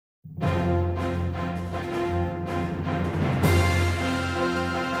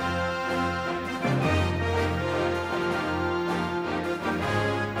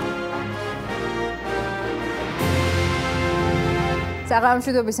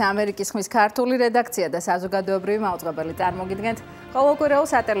საღამოშვიდობის ამერიკის ხმის ქართული რედაქცია და საზოგადოებრივი მაუწყებელი წარმოგიდგენთ ყოველკვირეულ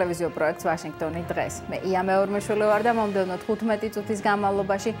სატელევიზიო პროექტს ვაშინგტონი დღეს. მე ია მეორმეშვილი ვარ და მომდევნო 15 წუთის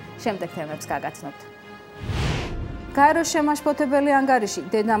განმავლობაში შემდეგ თემებს გაგაცნობთ. გაეროს შემაშფოთებელი ანგარიში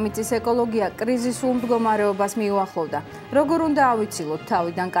დედამიწის ეკოლოგია კრიზისულ მდგომარეობას მიუახლოვდა. როგორ უნდა ავიცილოთ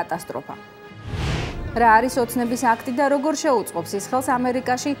თავიდან კატასტროფა? რა არის ოცნების აქტი და როგორ შეუწყობს ის ხელს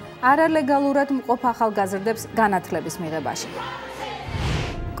ამერიკაში არალეგალურად მყოფ ახალგაზრდებს განათლების მიღებაში?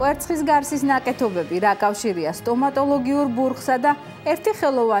 კვერცხის გარსის ნაკეთობები რა კავშირია სტომატოლოგიურ ბურხსა და ერთი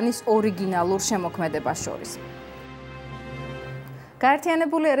ხელოვანის ორიგინალურ შემოქმედებას შორის?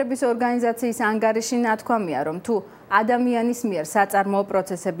 გაერთიანებული ერების ორგანიზაციის ანგარიში ნათქვამია, რომ თუ ადამიანის მიერ საწარმოო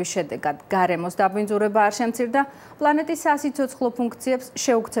პროცესების შედეგად გარემოს დაბინძურება არ შემცირდა, პლანეტის სასიცოცხლო ფუნქციებს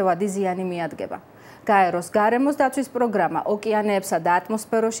შეუქცევადი ზიანი მიადგება. გაეროს გარემოს დაცვის პროგრამა ოკეანეებსა და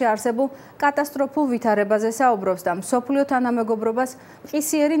ატმოსფეროში არსებულ კატასტროფულ ვითარებაზე საუბრობს და მსოფლიო თანამეგობრობას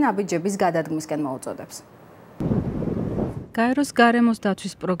მყისიერი ნაბიჯების გადადგმისკენ მოუწოდებს. გაეროს გარემოს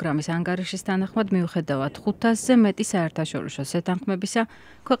დაცვის პროგრამის ანგარიშის თანახმად მიუხედავად 500-ზე მეტი საერთაშორისო შეთანხმებისა,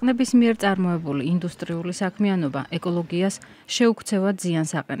 ქვეყნების მიერ წარმოებული ინდუსტრიული საქმიანობა ეკოლოგიას შეუქცევად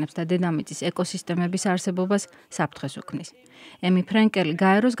ზიანს აყენებს და დედამიწის ეკოსისტემების არსებობას საფრთხეს უქმნის. ემი ფრენკელი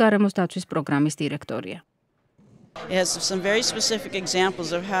გაეროს გარემოს დაცვის პროგრამის დირექტორია.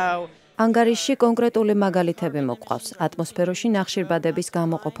 ანგარიშში კონკრეტული მაგალითები მოყავს. ატმოსფეროში ნახშირბადების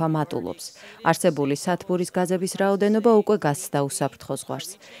გამოყოფა მატულობს. არსებული სათბურის გაზების რაოდენობა უკვე გასცდა უსაფრთხო ზღვარს.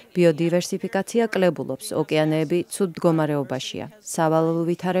 ბიოდივერსიფიკაცია კლებულობს, ოკეანეები ცუდ მდგომარეობაშია. სავალალო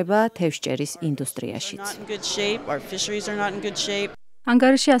ვითარებაა თევზჭერის ინდუსტრიაშიც.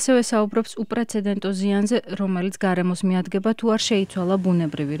 ანგარიში ასევე საუბრობს უპრეცედენტო ზიანზე, რომელიც გარემოს მიადგება თუ არ შეიცვალა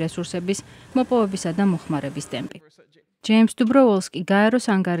ბუნებრივი რესურსების მოპოვებისა და მოხმარების ტემპი. ჯეიმს დუბროვოლსკი გაეროს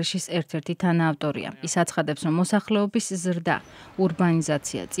ანგარიშის ერთ-ერთი თანაავტორია. ის აცხადებს, რომ მოსახლეობის ზრდა,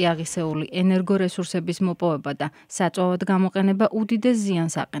 ურბანიზაცია, წიაღისეული ენერგორესურსების მოპოვება და საწვავად გამოყენება უდიდეს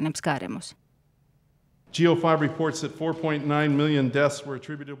ზიანს აყენებს გარემოს.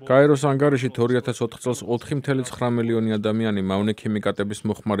 გაეროს ანგარიშით 2004 წელს 4,9 მილიონი ადამიანი მავნე ქიმიკატების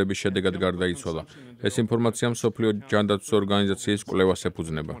მოხმარების შედეგად გარდაიცვალა. ეს ინფორმაცია მსოფლიო ჯანდაცვის ორგანიზაციის კვლევას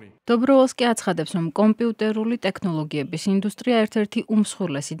ეფუძნება. დობროვოლსკი აცხადებს, რომ კომპიუტერული ტექნოლოგიების ინდუსტრია ერთ-ერთი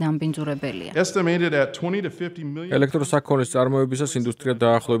უმსხვილესი დამბინძურებელია. ელექტროსაქონლის წარმოებისას ინდუსტრია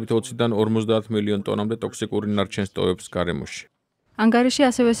დაახლოებით 20-დან 50 მილიონ ტონამდე ტოქსიკური ნარჩენს ტოვებს გარემოში. ანგარიში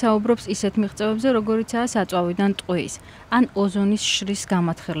ასევე საუბრობს ისეთ მიღწევებზე, როგორიცაა საწვავიდან ტყვის ან ოზონის შრის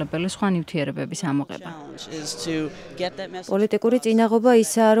გამათხელებელი სხვა ნივთიერებების ამოღება. პოლიტიკური წინაღობა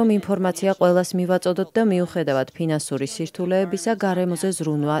ისაა, რომ ინფორმაცია ყველას მივაწოდოთ და მიუხედავად ფინანსური სირთულეებისა გარემოზე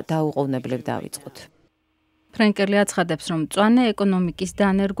ზრუნვა დაუყოვნებლივ დავიწყოთ. ფრენკელი აცხადებს, რომ მწვანე ეკონომიკის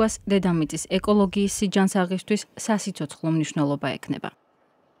დანერგვას დედამიწის ეკოლოგიის სიჯანსაღისთვის სასიცოცხლო მნიშვნელობა ექნება.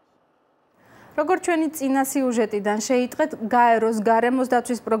 როგორც ჩვენი წინა სიუჟეტიდან შეიტყეთ, გაეროს გარემოს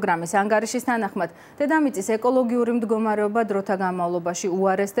დაცვის პროგრამის ანგარიშის თანახმად დედამიწის ეკოლოგიური მდგომარეობა დროთა განმავლობაში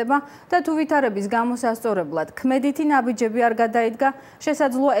უარესდება და თუ ვითარების გამოსასწორებლად ქმედითი ნაბიჯები არ გადაიდგა,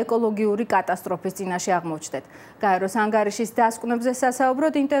 შესაძლოა ეკოლოგიური კატასტროფის წინაშე აღმოჩნდეთ. გაეროს ანგარიშის დასკვნებზე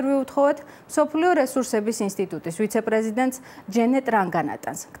სასაუბროდ ინტერვიუ უთხოვეთ მსოფლიო რესურსების ინსტიტუტის ვიცე-პრეზიდენტს ჯენეტ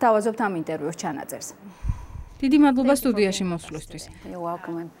რანგანატანს. გთავაზობთ ამ ინტერვიუს ჩანაწერს. დიდი მადლობა სტუდიაში მოსვლისთვის.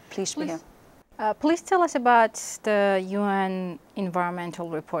 Please tell us about the UN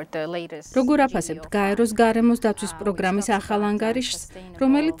environmental report, the latest. როგორ აფასებთ გაეროს გარემოს დაცვის პროგრამის ახალ ანგარიშს,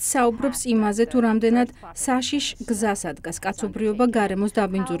 რომელიც საუბრობს იმაზე, თუ რამდენად საშიშ გზას ადგას კაცობრიობა გარემოს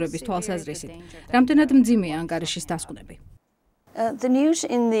დაბინძურების თვალსაზრისით. რამდენად მძიმეა ანგარიშის დასკვნები?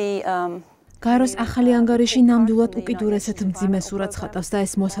 გაეროს ახალი ანგარიში ნამდვილად უკიდურესად მძიმე სურათს ხატავს და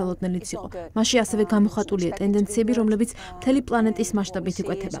ეს მოსალოდნელიც იყო. მასში ასევე გამოხატულია ტენდენციები, რომლებიც მთელი პლანეტის მასშტაბით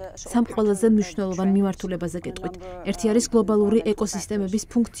იკვეთება. სამ ყველაზე მნიშვნელოვან მიმართულებაზე გეტყვით. ერთი არის გლობალური ეკოსისტემების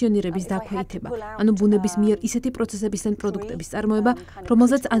ფუნქციონირების დაქვეითება, ანუ ბუნების მიერ ისეთი პროცესების ან პროდუქტების წარმოება,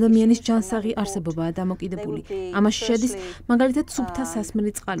 რომელზეც ადამიანის ჯანსაღი არსებობაა დამოკიდებული. ამაში შედის მაგალითად სუფთა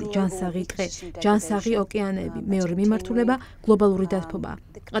სასმელი წყალი, ჯანსაღი ტყე, ჯანსაღი ოკეანეები. მეორე მიმართულება გლობალური დათბობაა.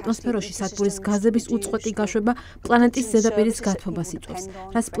 ატმოსფეროში სათბურის გაზების უწყვეტი გაშვება პლანეტის ზედაპირის გათბობას იწვევს,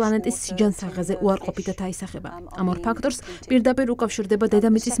 რაც პლანეტის სიჯანსაღეზე უარყოფითად აისახება. ამ ორ ფაქტორს პირდაპირ უკავშირდება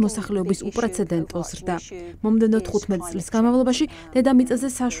დედამიწის მოსახლეობის უპრეცედენტო ზრდა. მომდევნო 15 წლის განმავლობაში დედამიწაზე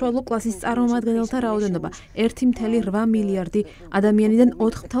საშუალო კლასის წარმომადგენელთა რაოდენობა 1,8 მილიარდი ადამიანიდან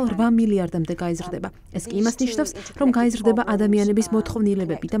 4,8 მილიარდამდე გაიზრდება. ეს კი იმას ნიშნავს, რომ გაიზრდება ადამიანების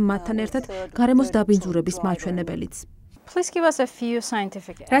მოთხოვნილებები და მათთან ერთად გარემოს დაბინძურების მაჩვენებელიც. Please give us a few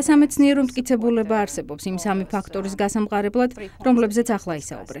scientific. რა სამეცნიერო მტკიცებულება არსებობს იმ სამი ფაქტორის გასამყარებლად, რომლებზეც ახლა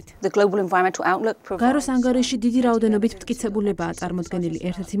ისაუბრეთ? გაროს ანგარიში დიდი რაოდენობით მტკიცებულებაა წარმოდგენილი.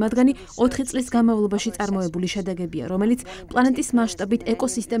 ერთ-ერთი მათგანი 4 წლის განმავლობაში წარმოებული შედეგებია, რომელიც პლანეტის მასშტაბით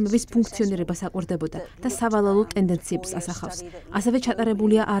ეკოსისტემების ფუნქციონირებას აკვირდებოდა და სავალალო ტენდენციებს ასახავს. ასევე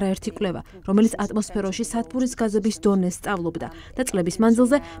ჩატარებულია არაერთი კვლევა, რომელიც ატმოსფეროში სათბურის გაზების დონეს სწავლობდა და წლების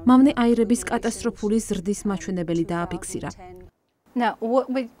მანძილზე მავნე აირების კატასტროფული ზრდის მაჩვენებელი დააფიქსირა. Now,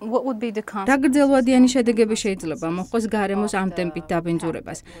 what would be the რა გრძელვადიანი შედეგები შეიძლება მოჰყოს გარემოს ამ ტემპით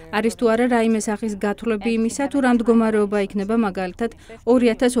დაბინძურებას? არის თუ არა რაიმე სახის გათვლები იმისა, თუ რა მდგომარეობა იქნება მაგალითად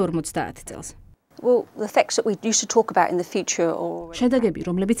 2050 წელს? შედეგები,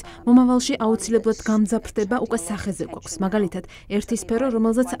 რომლებიც მომავალში აუცილებლად გამძაფრდება, უკვე სახეზე გვაქვს. მაგალითად, ერთი სფერო,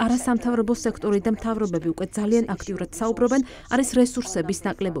 რომელზეც არასამთავრობო სექტორი და მთავრობები უკვე ძალიან აქტიურად საუბრობენ, არის რესურსების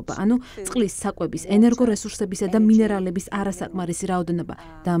ნაკლებობა, ანუ წყლის, საკვების, ენერგორესურსებისა და მინერალების არასაკმარისი რაოდენობა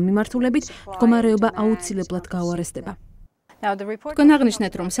და ამ მიმართულებით მდგომარეობა აუცილებლად გაუარესდება. თქვენ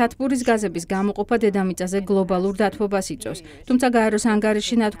აღნიშნეთ, რომ სათბურის გაზების გამოყოფა დედამიწაზე გლობალურ დათბობას იწვევს. თუმცა გაეროს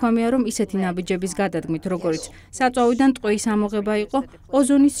ანგარიში ნათქვამია, რომ ისეთი ნაბიჯების გადადგმით, როგორიც საწვავიდან ტყუის ამოღება იყო,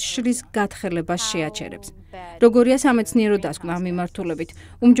 ოზონის შრის გათხელებას შეაჩერებს. როგორია სამეცნიერო დასკვნა ამ მიმართულებით?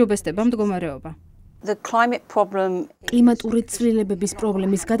 უმჯობესდება მდგომარეობა? კლიმატური ცვლილებების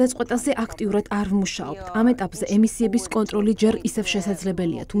პრობლემის გადაწყვეტაზე აქტიურად არ ვმუშაობთ. ამ ეტაპზე ემისიების კონტროლი ჯერ ისევ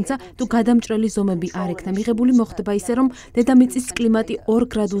შესაძლებელია, თუმცა თუ გადამჭრელი ზომები არ იქნა მიღებული, მოხდება ისე, რომ დედამიწის კლიმატი 2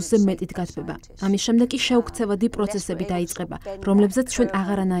 გრადუსზე მეტით გათბება. ამის შემდეგ კი შეუქცევადი პროცესები დაიწყება, რომლებზეც ჩვენ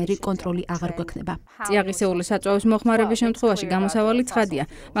აღარანაირი კონტროლი აღარ გვექნება. წიაღისეული საწვავის მოხმარების შემთხვევაში გამოსავალი ცხადია,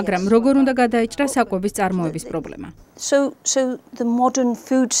 მაგრამ როგორ უნდა გადაიჭრა საკვების წარმოების პრობლემა?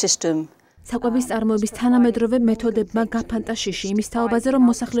 საკვების წარმოების თანამედროვე მეთოდებმა გაფანტა შიში იმის თაობაზე, რომ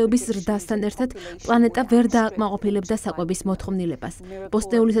მოსახლეობის ზრდასთან ერთად პლანეტა ვერ დააკმაყოფილებდა საკვების მოთხოვნილებას.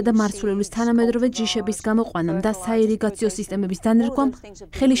 ბოსტნეულისა და მარცვლეულის თანამედროვე ჯიშების გამოყვანამ და საირიგაციო სისტემების დანერგვამ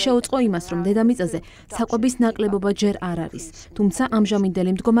ხელი შეუწყო იმას, რომ დედამიწაზე საკვების ნაკლებობა ჯერ არ არის. თუმცა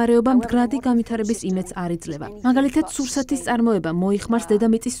ამჟამინდელი მდგომარეობა მდგრადი განვითარების იმედს არ იძლევა. მაგალითად, სურსათის წარმოება მოიხმარს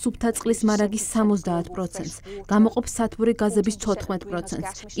დედამიწის სუფთა წყლის მარაგის 70%-ს, გამოყოფს სათბური გაზების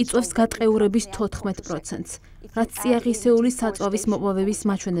 14%-ს, იწვევს გატყეულებას 14%-ს, რაც წიაღისეული საწვავის მოპოვების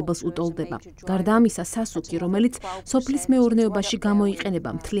მაჩვენებელს უტოლდება. გარდა ამისა, სასუქი, რომელიც სოფლის მეურნეობაში გამოიყენება,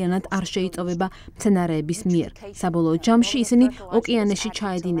 მთლიანად არ შეიწოვება მცენარეების მიერ. საბოლოო ჯამში ისინი ოკეანეში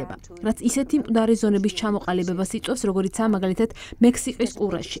ჩაედინება, რაც ისეთი მკვდარი ზონების ჩამოყალიბებას იწვევს, როგორიცაა მაგალითად მექსიკის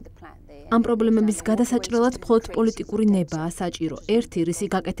ყურეში. ამ პრობლემების გადასაჭრელად მხოლოდ პოლიტიკური ნებაა საჭირო. ერთი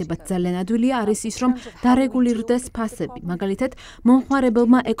რისი გაკეთებაც ძალიან ადვილია არის ის, რომ დარეგულირდეს ფასები. მაგალითად,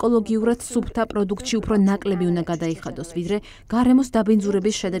 მომხმარებელმა ეკოლოგიურად სუფთა პროდუქტში უფრო ნაკლები უნდა გადაიხადოს, ვიდრე გარემოს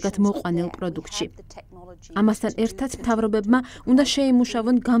დაბინძურების შედეგად მოყვანილ პროდუქტში. ამასთან ერთად მთავრობებმა უნდა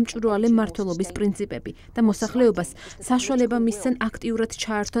შეიმუშავონ გამჭვირვალე მმართველობის პრინციპები და მოსახლეობას საშუალება მისცენ აქტიურად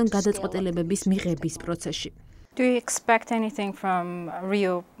ჩაერთონ გადაწყვეტილებების მიღების პროცესში. Do you expect anything from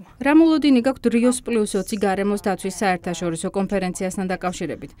Rio? რა მოლოდინი გაქვთ რიოს +20 გარემოს დაცვის საერთაშორისო კონფერენციასთან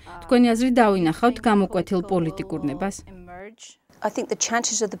დაკავშირებით? თქვენი აზრით დავინახავთ გამოკვეთილ პოლიტიკურ ნებას?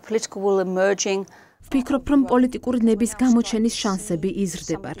 ვფიქრობ, რომ პოლიტიკური ნების გამოჩენის შანსები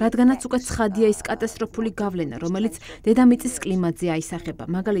იზრდება, რადგანაც უკვე ცხადია ის კატასტროფული გავლენა, რომელიც დედამიწის კლიმატზე აისახება.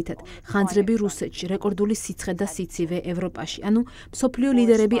 მაგალითად, ხანძრები რუსეთში, რეკორდული სიცხე და სიცივე ევროპაში. ანუ მსოფლიო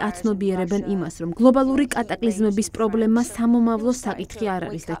ლიდერები აცნობიერებენ იმას, რომ გლობალური კატაკლიზმების პრობლემა სამომავლო საკითხი არ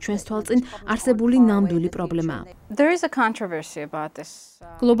არის და ჩვენს თვალწინ არსებული ნამდვილი პრობლემაა. There is a controversy about this.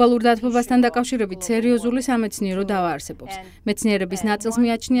 გლობალურ დათბობასთან დაკავშირებით სერიოზული სამეცნიერო დავა არსებობს. მეცნიერების ნაწილს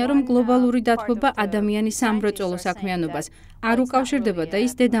მიაჩნია, რომ გლობალური დათბობა ადამიანის სამრეწველო საქმიანობას არ უკავშირდება და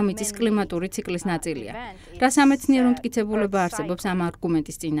ის დედამიწის კლიმატური ციკლის ნაწილია. რა სამეცნიერო მტკიცებულება არსებობს ამ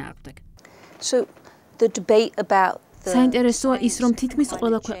არგუმენტის წინააღმდეგ? საინტერესოა ის, რომ თითქმის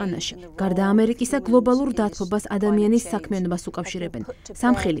ყველა ქვეყანაში, გარდა ამერიკისა, გლობალურ დათბობას ადამიანის საქმიანობას უკავშირებენ.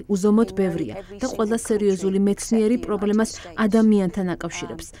 სამხელი უზომოდ ბევრია და ყველა სერიოზული მეცნიერი პრობლემას ადამიანთან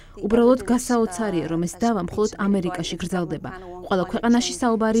აკავშირებს. უბრალოდ გასაოცარია, რომ ეს დავა მხოლოდ ამერიკაში გრძელდება. ყველა ქვეყანაში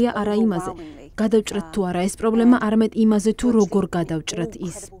საუბარია არა იმაზე, გადავჭრეთ თუ არა ეს პრობლემა, არამედ იმაზე თუ როგორ გადავჭრეთ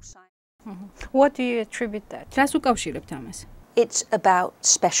ის. What do you attribute that? რას უკავშირებთ ამას?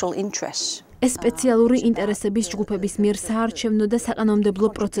 ეს სპეციალური ინტერესების ჯგუფების მიერ საარჩევნო და საკანონმდებლო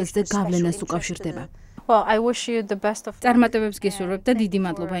პროცესზე გავლენას უკავშირდება. Well, I wish you the best of luck. წარმატებებს გისურვებ და დიდი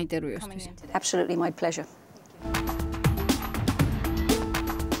მადლობა ინტერვიუსთვის. Absolutely my pleasure.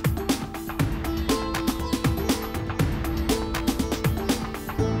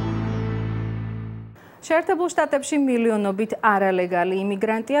 შეერთებულ შტატებში მილიონობით არალეგალი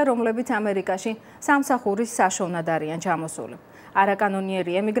იმიგრანტია, რომლებიც ამერიკაში სამსახურის საშოვნად არიან ჩამოსული.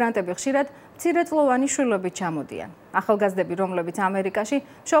 არაკანონიერი ემიგრანტები ხშირად მცირეწლოვანი შვილობით ჩამოდიან. ახალგაზრდები, რომლებიც ამერიკაში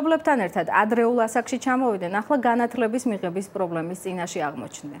მშობლებთან ერთად ადრეულ ასაკში ჩამოვიდნენ, ახლა განათლების მიღების პრობლემის წინაშე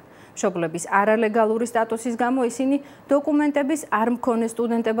აღმოჩნდნენ. მშობლების არალეგალური სტატუსის გამო ისინი დოკუმენტების არ მქონე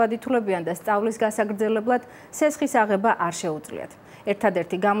სტუდენტებად ითვლებიან და სწავლის გასაგრძელებლად სესხის აღება არ შეუძლიათ.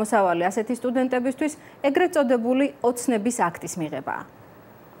 ერთადერთი გამოსავალი ასეთი სტუდენტებისთვის ეგრეთ წოდებული ოცნების აქტის მიღებაა.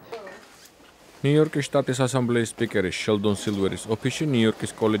 ნიუ-იორკის შტატის ასამბლეის სპიკერის შელდონ სილვერის ოფისში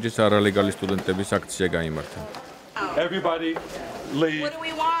ნიუ-იორკის კოლეჯის არალეგალი სტუდენტების აქცია გაიმართა.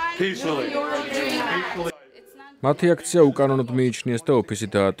 მათი აქცია უკანონოდ მიიჩნიეს და ოფისი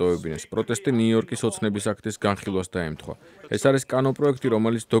დაატოვებინეს. პროტესტი ნიუ-იორკის ოცნების აქტის განხილვას დაემთხვა. ეს არის კანონპროექტი,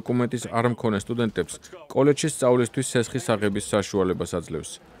 რომელიც დოკუმენტის არ მქონე სტუდენტებს კოლეჯში სწავლისთვის სესხის აღების საშუალებას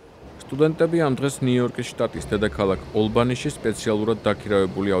აძლევს. სტუდენტები ამ დღეს ნიუ-იორკის შტატის დედაქალაქ ოლბანიშში სპეციალურად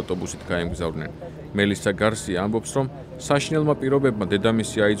დაქირავებული ავტობუსით გაემგზავრნენ. მელისა გარსია ამბობს, რომ საშინელმა პირობებმა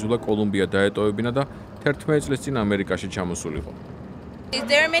დედამისი აიძულა კოლუმბია დაეტოვებინა და 11 წლის წინ ამერიკაში ჩამოსულიყო.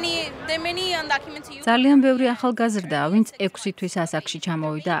 ძალიან ბევრი ახალგაზრდაა, ვინც 6 თვის ასაკში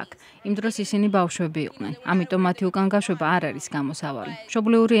ჩამოვიდა აქ. იმ დროს ისინი ბავშვები იყვნენ, ამიტომ მათი უკან გაშვება არ არის გამოსავალი.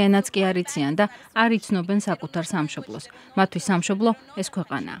 მშობლიური ენაც კი არ იციან და არ იცნობენ საკუთარ სამშობლოს. მათთვის სამშობლო ეს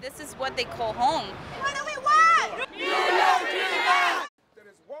ქვეყანაა.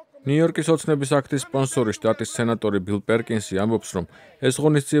 ნიუ-იორკის ოცნების აქტის სპონსორი შტატის სენატორი ბილ პერკინსი ამბობს, რომ ეს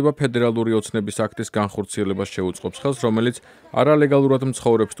ღონისძიება ფედერალური ოცნების აქტის განხორციელებას შეუწყობს ხელს, რომელიც არალეგალურად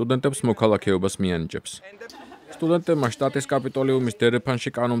მცხოვრებ სტუდენტებს მოქალაქეობას მიანიჭებს. სტუდენტებმა შტატის კაპიტოლიუმის დერეფანში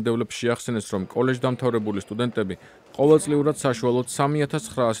კანონმდებლებს შეახსენეს, რომ კოლეჯდამთავრებული სტუდენტები ყოველწლიურად საშუალოდ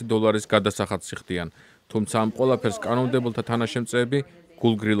 $3,900 გადასახადს იხდიან, თუმცა ამ ყველაფერს კანონმდებელთა თანაშემწეები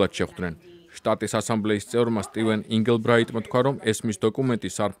გულგრილად შეხვდნენ. შტატის ასამბლეის წევრმა სტივენ ინგელბრაიტმა თქვა, რომ ეს მის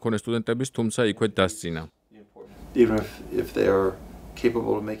დოკუმენტის არ მქონე სტუდენტების, თუმცა იქვე დასწინა.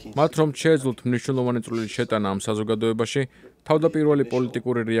 მათ რომ შეეძლოთ მნიშვნელოვანი წვლილი შეტანა ამ საზოგადოებაში, თავდაპირველი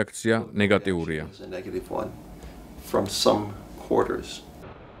პოლიტიკური რეაქცია ნეგატიურია.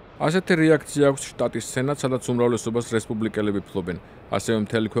 ასეთი რეაქცია აქვს შტატის სენატს, სადაც უმრავლესობას რესპუბლიკელები ფლობენ. ასევე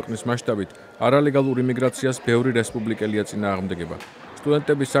მთელი ქვეყნის მასშტაბით არალეგალურ იმიგრაციას ბევრი რესპუბლიკელია წინააღმდეგება.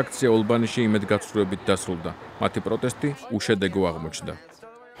 სტუდენტების აქცია ოლბანიშში იმედგაცრუებით დასრულდა. მათი პროტესტი უშედეგო აღმოჩნდა.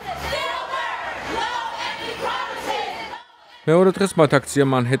 მეორე დღეს მათ აქცია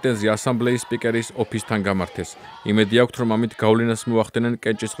მანჰეტენზე ასამბლეის სპიკერის ოფისთან გამართეს. იმედი აქვთ, რომ ამით გავლენას მოახდენენ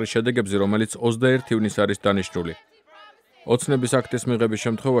კენჭისყრის შედეგებზე, რომელიც 21 ივნისს არის დანიშნული. ოცნების აქტის მიღების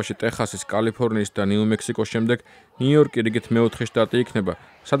შემთხვევაში ტეხასის, კალიფორნიის და ნიუ-მექსიკოს შემდეგ ნიუ-იორკი რიგით მეოთხე შტატი იქნება,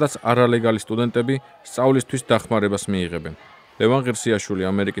 სადაც არალეგალი სტუდენტები სწავლისთვის დახმარებას მიიღებენ. ლევან ღირსიაშვილი,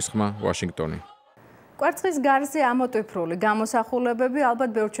 ამერიკის ხმა, ვაშინგტონი. კვერცხის გარზე ამოტვიფრული გამოსახულებები ალბათ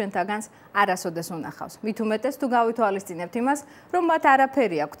ბევრ ჩვენთაგანს არასოდეს უნახავს. მით უმეტეს თუ გავითვალისწინებთ იმას, რომ მათ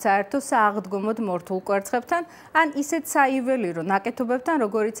არაფერი აქვთ საერთო სააღდგომოდ მორთულ კვერცხებთან, ან ისეთ საიუველირო ნაკეთობებთან,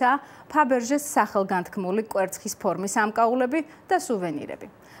 როგორიცაა ფაბერჟეს სახელგანთქმული კვერცხის ფორმის სამკაულები და სუვენირები.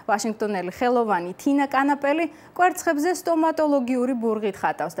 ვაშინგტონელი ხელოვანი თინა კანაპელი კვერცხებზე სტომატოლოგიური ბურღით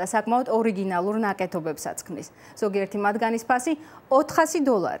ხატავს და საკმაოდ ორიგინალურ ნაკეთობებსაც ქმნის. ზოგიერთი მათგანის ფასი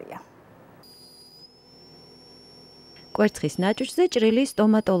 $400-ია. კვერცხის ნაჭრზე ჭრილი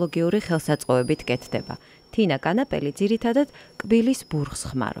სტომატოლოგიური ხელსაწყოებით კეთდება. თინა კანაპელი ძირითადად კბილის ბურღს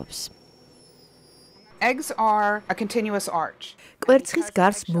ხმარობს. კვერცხის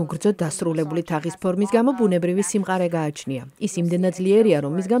გარს მოგრძო დასრულებული თაღის ფორმის გამო ბუნებრივი სიმყარე გააჩნია. ის იმდენად ძლიერია,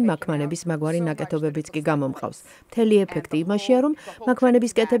 რომ მისგან მაქმანების მაგვარი ნაკეთობებიც კი გამომყავს. მთელი ეფექტი იმაშია, რომ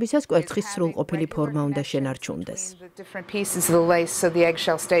მაქმანების კეთებისას კვერცხის სრულყოფილი ფორმა უნდა შენარჩუნდეს.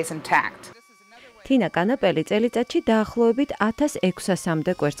 თინა კანაპელი წელიწადში დაახლოებით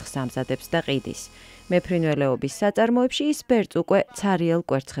 1600-მდე კვერცხს ამზადებს და ყიდის. მეფრინველეობის საწარმოებში ის ბერწ უკვე ცარიელ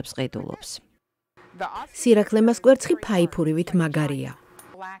კვერცხებს ყიდულობს. სირაქლემას კვერცხი ფაიფურივით მაგარია.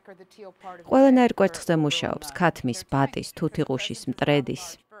 ყველანაირ კვერცხზე მუშაობს, ქათმის, ბატის, თუთიყუშის, მტრედის.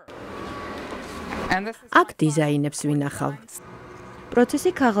 აქ დიზაინებს ვინახავ.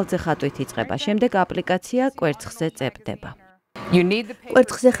 პროცესი ქაღალდზე ხატვით იწყება, შემდეგ აპლიკაცია კვერცხზე წერდება.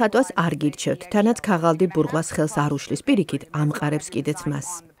 კვერცხზე ხატვას არ გირჩევთ, თანაც ქაღალდი ბურღვას ხელს არ უშლის, პირიქით ამყარებს კიდეც მას.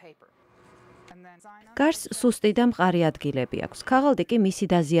 გარს სუსტი და მყარი ადგილები აქვს. ქაღალდი კი მისი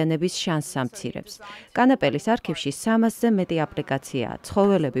დაზიანების შანსს ამცირებს. კანაპელის არქივში 300-ზე მეტი აპლიკაციაა: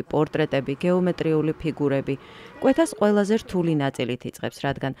 ცხოველები, პორტრეტები, გეომეტრიული ფიგურები. კვეთას ყველაზე რთული ნაწილით იწყებს,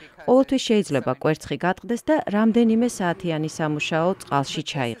 რადგან ყოველთვის შეიძლება კვერცხი გატყდეს და რამდენიმე საათიანი სამუშაო წყალში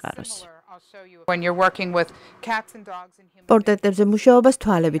ჩაიყაროს. პორტრეტებზე მუშაობას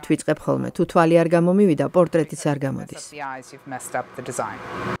თვალებით ვიწყებ ხოლმე. თუ თვალი არ გამომივიდა, პორტრეტიც არ გამოდის.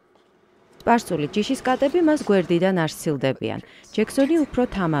 სპარსული ჯიშის კატები მას გვერდიდან არ სცილდებიან. ჯექსონი უფრო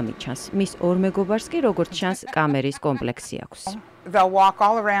თამამი ჩანს. მის ორ მეგობარს კი როგორც ჩანს კამერის კომპლექსი აქვს.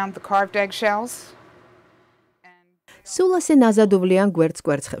 სულ ასე ნაზადუვლიან გვერდს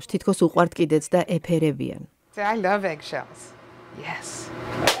კვერცხებს, თითქოს უყვართ კიდეც და ეფერებიან.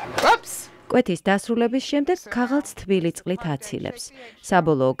 კვეთის დასრულების შემდეგ ქაღალდს თბილი წყლით აცილებს.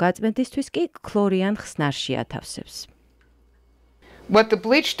 საბოლოო გაწმენდისთვის კი ქლორიან ხსნარში ათავსებს.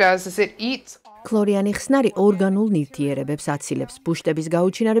 ქლორიანი ხსნარი ორგანულ ნივთიერებებს აცილებს. ბუშტების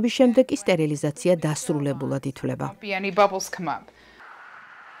გაუჩინარების შემდეგ კი სტერილიზაცია დასრულებულად ითვლება.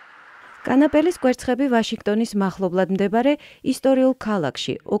 კანაპელის კვერცხები ვაშინგტონის მახლობლად მდებარე ისტორიულ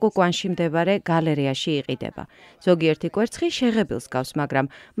ქალაქში, ოკოკვანში მდებარე გალერეაში იყიდება. ზოგიერთი კვერცხი შეღებილს გავს,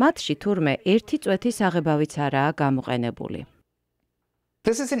 მაგრამ მათში თურმე ერთი წვეთის აღებავიც არაა გამოყენებული.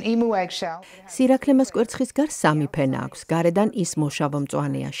 სირაქლემას კვერცხის გარს სამი ფენა აქვს. გარედან ის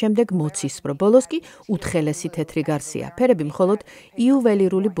მოშავო-მწვანეა, შემდეგ მოცისფრო, ბოლოს კი უთხელესი თეთრი გარსია. ფერები მხოლოდ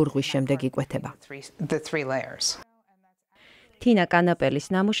იუველირული ბურღვის შემდეგ იკვეთება. თინა კანაპელის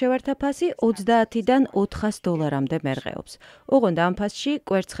ნამუშევართა ფასი $30-დან $400-მდე მერყეობს. ოღონდ ამ ფასში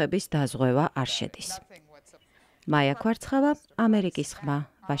კვერცხების დაზღვევა არ შედის. მაია ქვარცხავა, ამერიკის ხმა,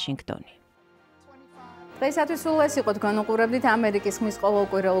 ვაშინგტონი. დღეისათვის სულ ეს იყო, თქვენ უყურებდით ამერიკის ხმის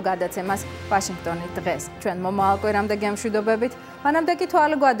ყოველკვირეულ გადაცემას ვაშინგტონი დღეს. ჩვენ მომავალ კვირამდე გემშვიდობებით, მანამდე კი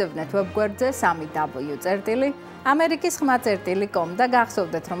თვალი გვადევნეთ ვებგვერდზე 3w.amerikisxma.com და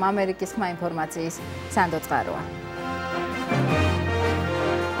გახსოვდეთ, რომ ამერიკის ხმა ინფორმაციის სანდო წყაროა.